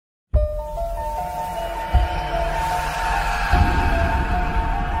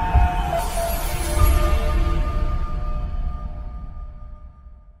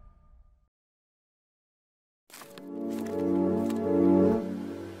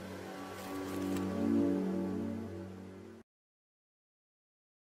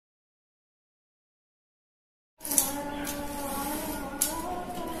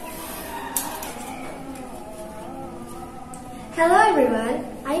Hello everyone,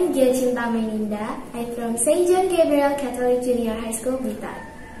 I'm Giacinta Mayninda. I'm from St. John Gabriel Catholic Junior High School, Blitar.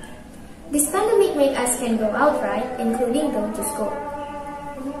 This pandemic makes us can go out, right, including going to school.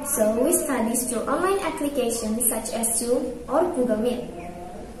 So we study through online applications such as Zoom or Google Meet.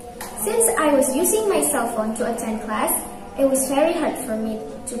 Since I was using my cell phone to attend class, it was very hard for me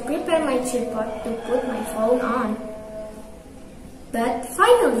to prepare my tripod to put my phone on. But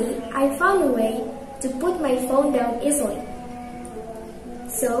finally, I found a way to put my phone down easily.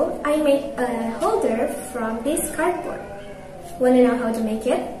 So I made a holder from this cardboard. Wanna know how to make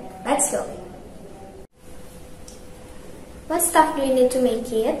it? Let's go! What stuff do we need to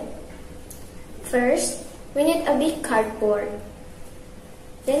make it? First, we need a big cardboard.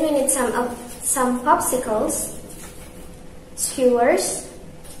 Then we need some popsicles, skewers,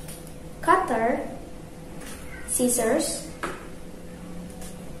 cutter, scissors,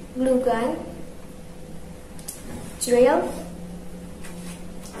 glue gun, drill,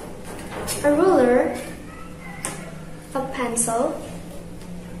 a ruler, a pencil,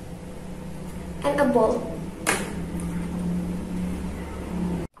 and a ball.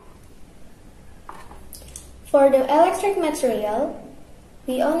 For the electric material,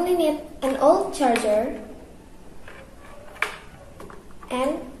 we only need an old charger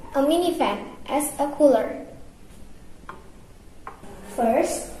and a mini fan as a cooler.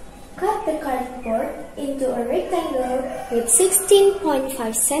 First, cut the cardboard into a rectangle with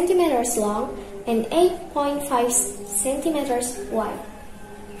 16.5 centimeters long and 8.5 centimeters wide.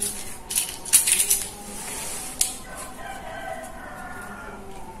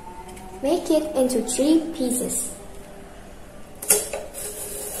 Make it into 3 pieces.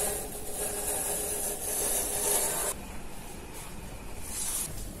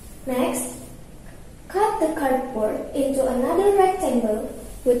 Next, cut the cardboard into another rectangle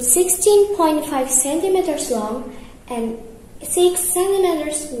with 16.5 centimeters long and 6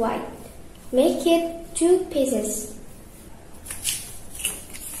 centimeters wide. Make it 2 pieces.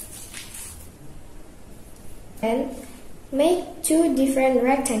 Then, make 2 different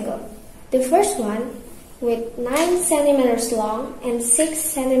rectangles. The first one with 9 centimeters long and 6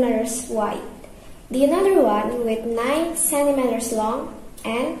 centimeters wide. The other one with 9 centimeters long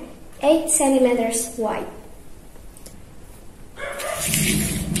and 8 centimeters wide.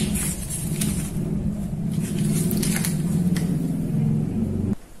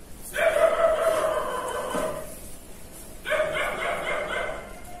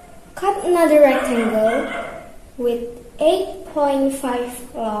 Cut another rectangle with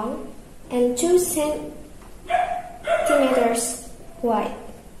 8.5 long and 2 centimeters wide.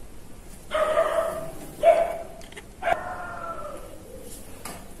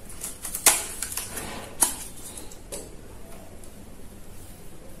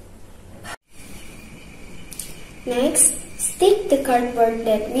 Next, stick the cardboard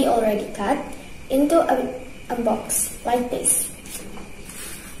that we already cut into a box like this.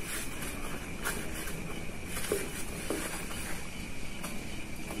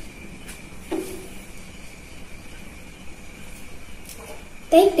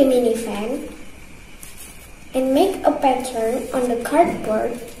 Take the mini fan and make a pattern on the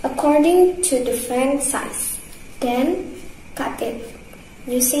cardboard according to the fan size. Then cut it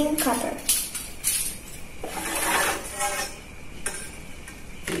using cutter.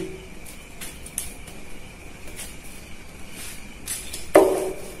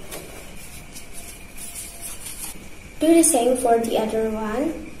 Do the same for the other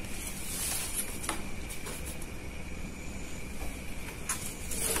one.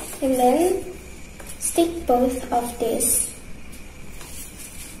 And then stick both of these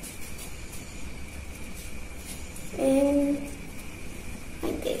and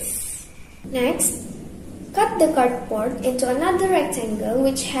like this. Next, cut the cardboard into another rectangle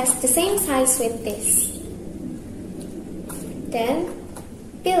which has the same size with this. Then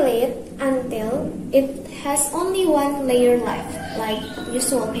peel it until it has only one layer left, like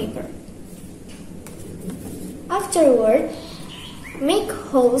usual paper. Afterward, make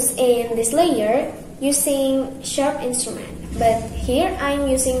holes in this layer using sharp instrument, but here I'm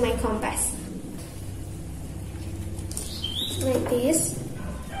using my compass. Like this.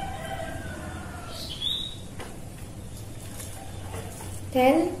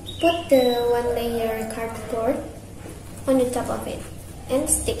 Then put the one layer cardboard on the top of it and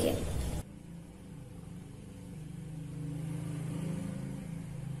stick it.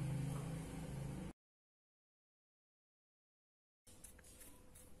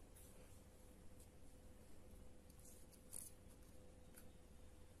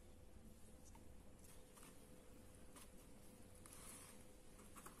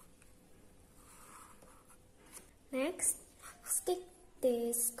 Next, Stick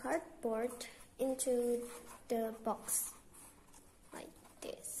this cardboard into the box like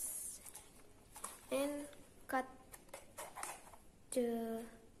this and cut the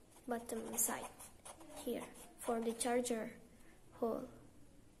bottom side here for the charger hole.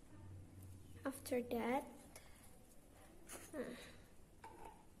 After that,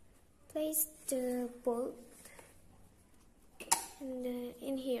 place the bolt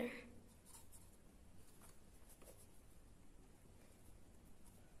in here.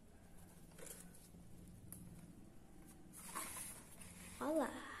 Voila!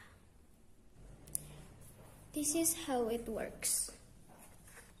 This is how it works.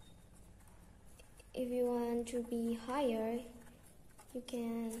 If you want to be higher, you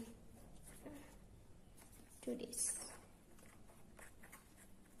can do this.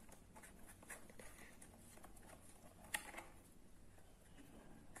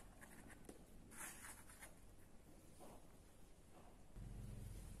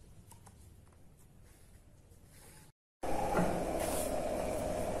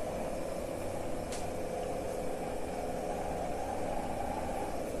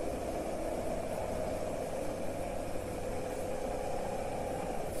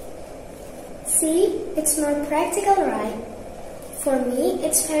 See, it's more practical, right? For me,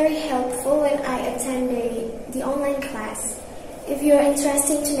 it's very helpful when I attend the online class. If you're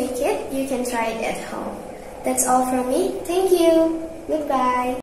interested to make it, you can try it at home. That's all from me. Thank you. Goodbye.